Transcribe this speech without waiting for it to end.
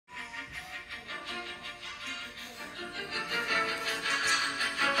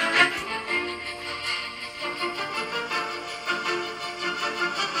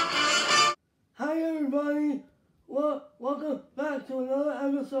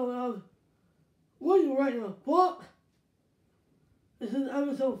episode of Would You Write a Book? This is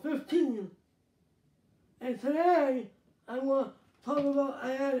episode 15. And today I want to talk about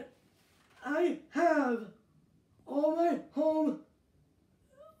I have all my home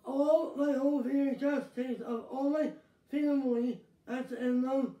VHS tapes of all my family that's in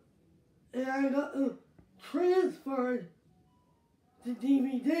them, and I got them transferred to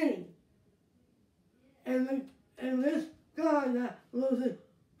DVD. And this guy that lives in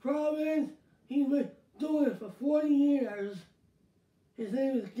Providence, he's been doing it for 40 years. His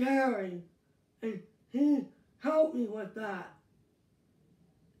name is Gary, and he helped me with that.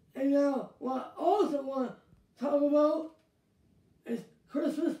 And now, what I also want to talk about is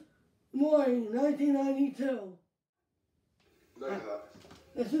Christmas morning, 1992.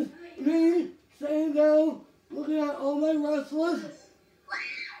 This is me sitting down, looking at all my wrestlers.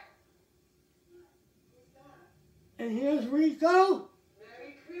 And here's Rico.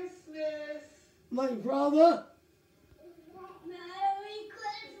 Merry Christmas. My brother. Merry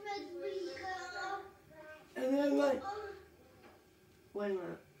Christmas, Rico. And then wait a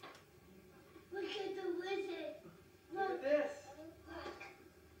minute. Look at the wizard. Look at this.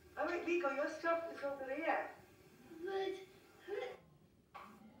 All right, Rico, your stuff is over there. But,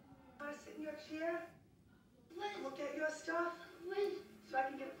 Want to sit in your chair? but, Look at your stuff but, so I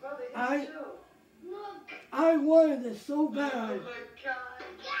can get brother I- his too. look. I wanted this so Oh bad. my God.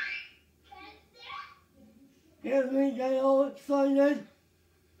 Here's me getting all excited.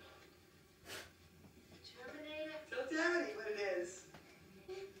 Terminator. Tell Daddy what it is.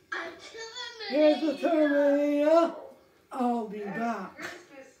 A Here's the Terminator. Terminator. I'll be Merry back.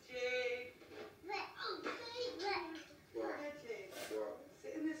 Christmas, Jade. Go ahead, Jade.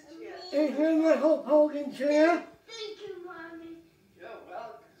 Sit in this chair. And here's my Hulk Hogan chair. Thank you, Mommy. You're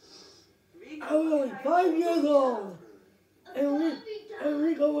welcome. Rico, I was only 5 years old. And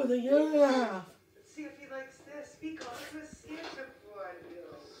Rico was a year and a half. Let's see if he likes this. Rico, look what Santa brought you.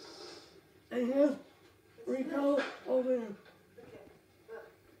 And here's Rico over there. Look at,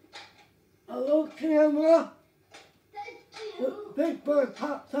 A little camera That's with cute. Big Bird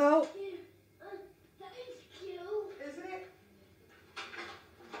pops out. That is cute. isn't it?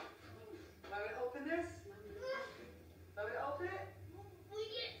 Want me to open this? Want me to open it? We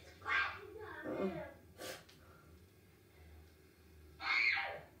get scratches on there. Do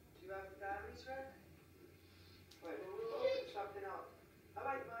you have the battery track? Wait, we'll open something else. All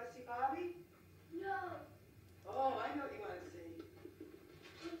right, you want to see Bobby? No. Oh, I know what you want to see.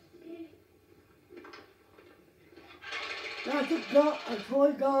 That's a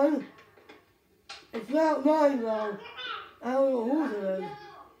toy gun. It's not mine though. I don't know whose it is. What do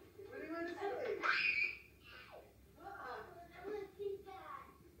you want to see? I want to see that.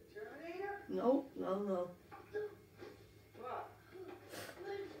 The Terminator? No. What?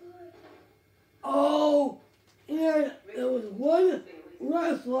 Oh, and there was one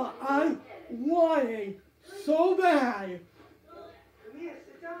wrestler I wanted so bad. Come here,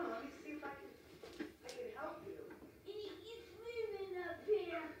 sit down. Let me see if I can help you. He's swimming up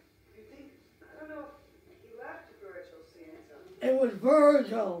here. You think, I don't know if he left Virgil Santa. It was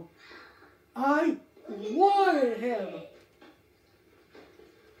Virgil. I wanted him.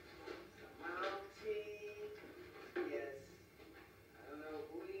 Yes. I don't know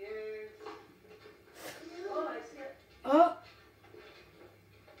who he is. Oh, I see it.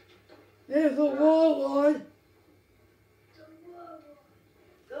 There's a warlord.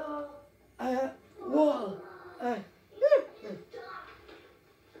 Go. War.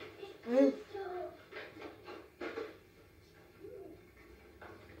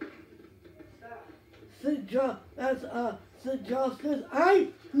 Stop. That's Sid Justice. I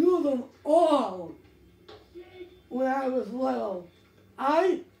knew them all when I was little.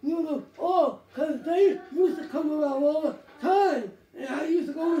 I knew them all because they used to come around all the time, and I used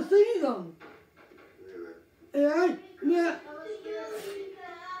to go to see them. And I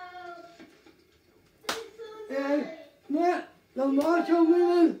met the Macho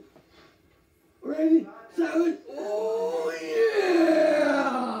Man. Ready, 7. Oh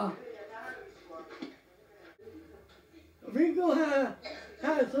yeah! Rico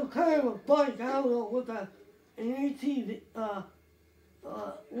had some kind of a bike. I don't know what an ATV.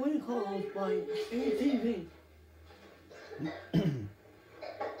 What do you call those bikes? ATV.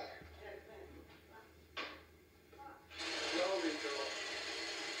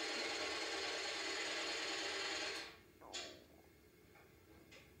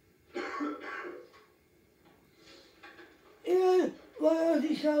 And my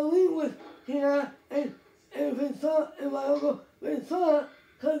auntie Charlene was here, and Vincent and my uncle Vincent,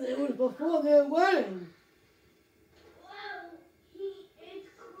 because it was before their wedding. Wow, it's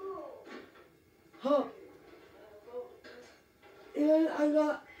Huh. And I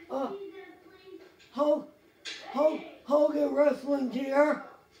got Hogan wrestling gear.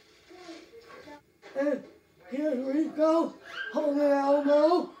 And here's Rico holding an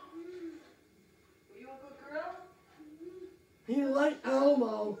elbow. Were you a good girl? He liked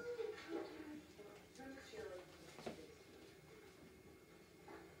elbow.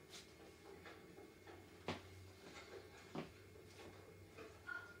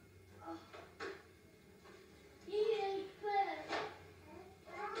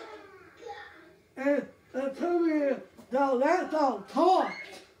 And the Terminator, now that dog talked.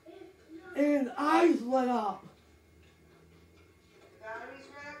 And his eyes lit up. Batteries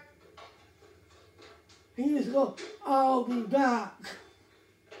wrecked? He used to go, I'll be back.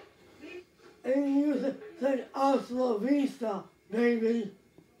 And he used to say, hasta la vista, baby.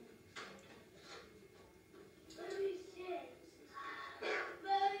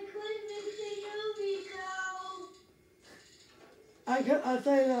 I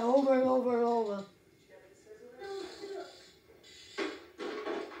say that over and over and over.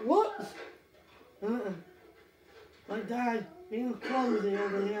 What? My dad being clumsy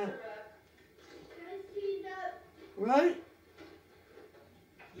over here. Right?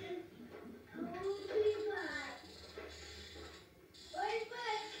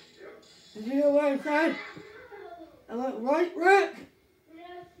 Did you hear what I said? I went, right, Rick?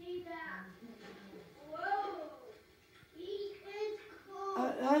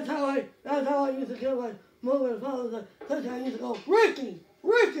 That's how I used to kill my mother and father. That's how I used to go, Ricky!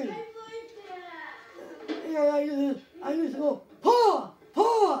 Ricky! Yeah, I used to go, Paw!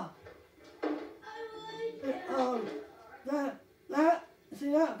 Paw!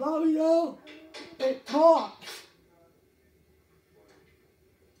 See that Bobby though? It talks.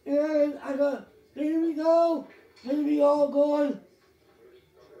 And I go, here we go. Here we all going.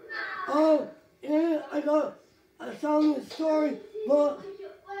 Oh, and I got a sounding story book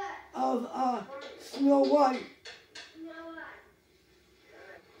of Snow White.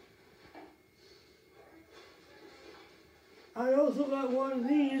 I also got one of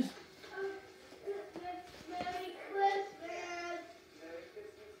these.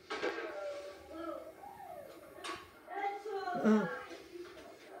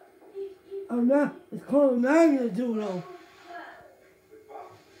 It's called a magnet doodle.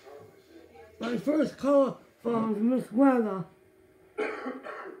 My first color from Miss Weather.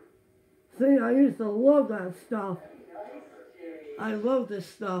 See, I used to love that stuff. I love this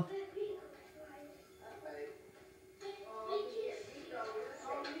stuff.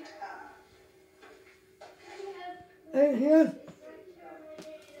 And here's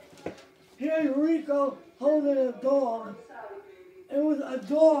Rico holding a dog. It was a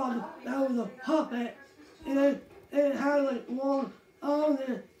dog that was a puppet, and it had like long arms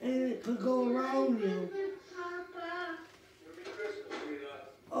and it could go around you.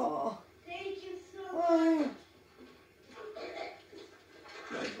 Oh. Thank you so Oh. much.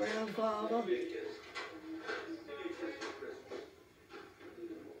 My grandfather.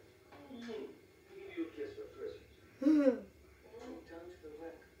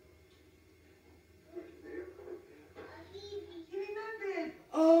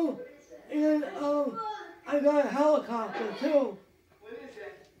 Oh, and I got a helicopter too. What is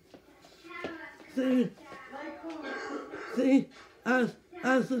it? See,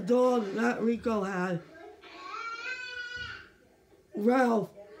 as the dog that Rico had. Ralph,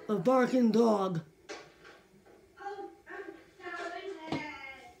 a barking dog.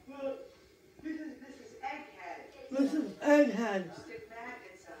 Well, this is Egghead. This is Egghead. Stick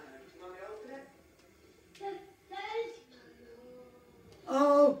magnets on it. You want me to open it?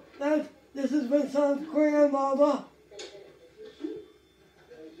 Oh, this is Vincent's grandmother.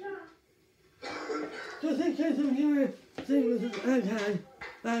 Just in case I'm hearing, see, this is Egghead.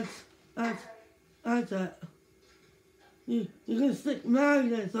 That's it. You can stick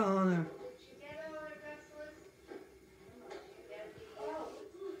magnets on her.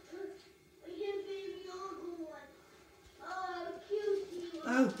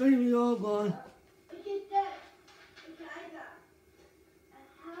 That's baby all gone.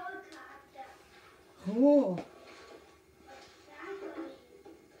 Cool.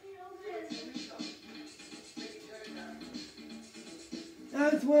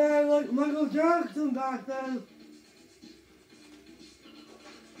 That's where I liked Michael Jackson back then.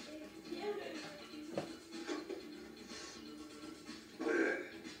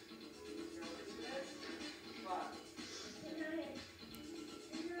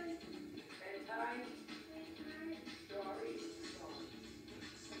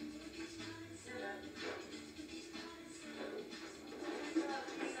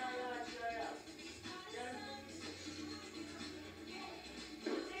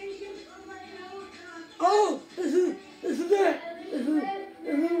 Oh, this is it. This is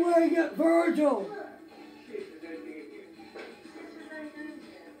where I get Virgil.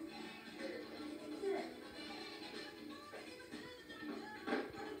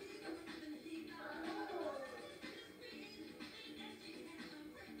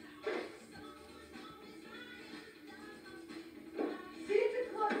 Santa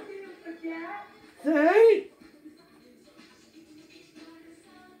Claus didn't forget. See?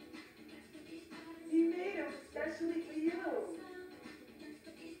 He made them especially for you.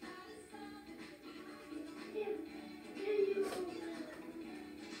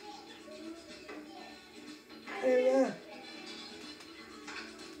 And,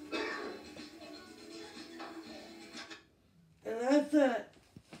 and that's it.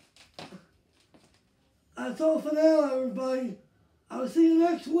 That's all for now, everybody. I'll see you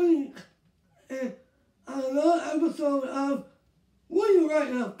next week. And on another episode of What Are You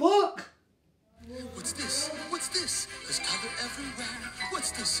Writing a Book?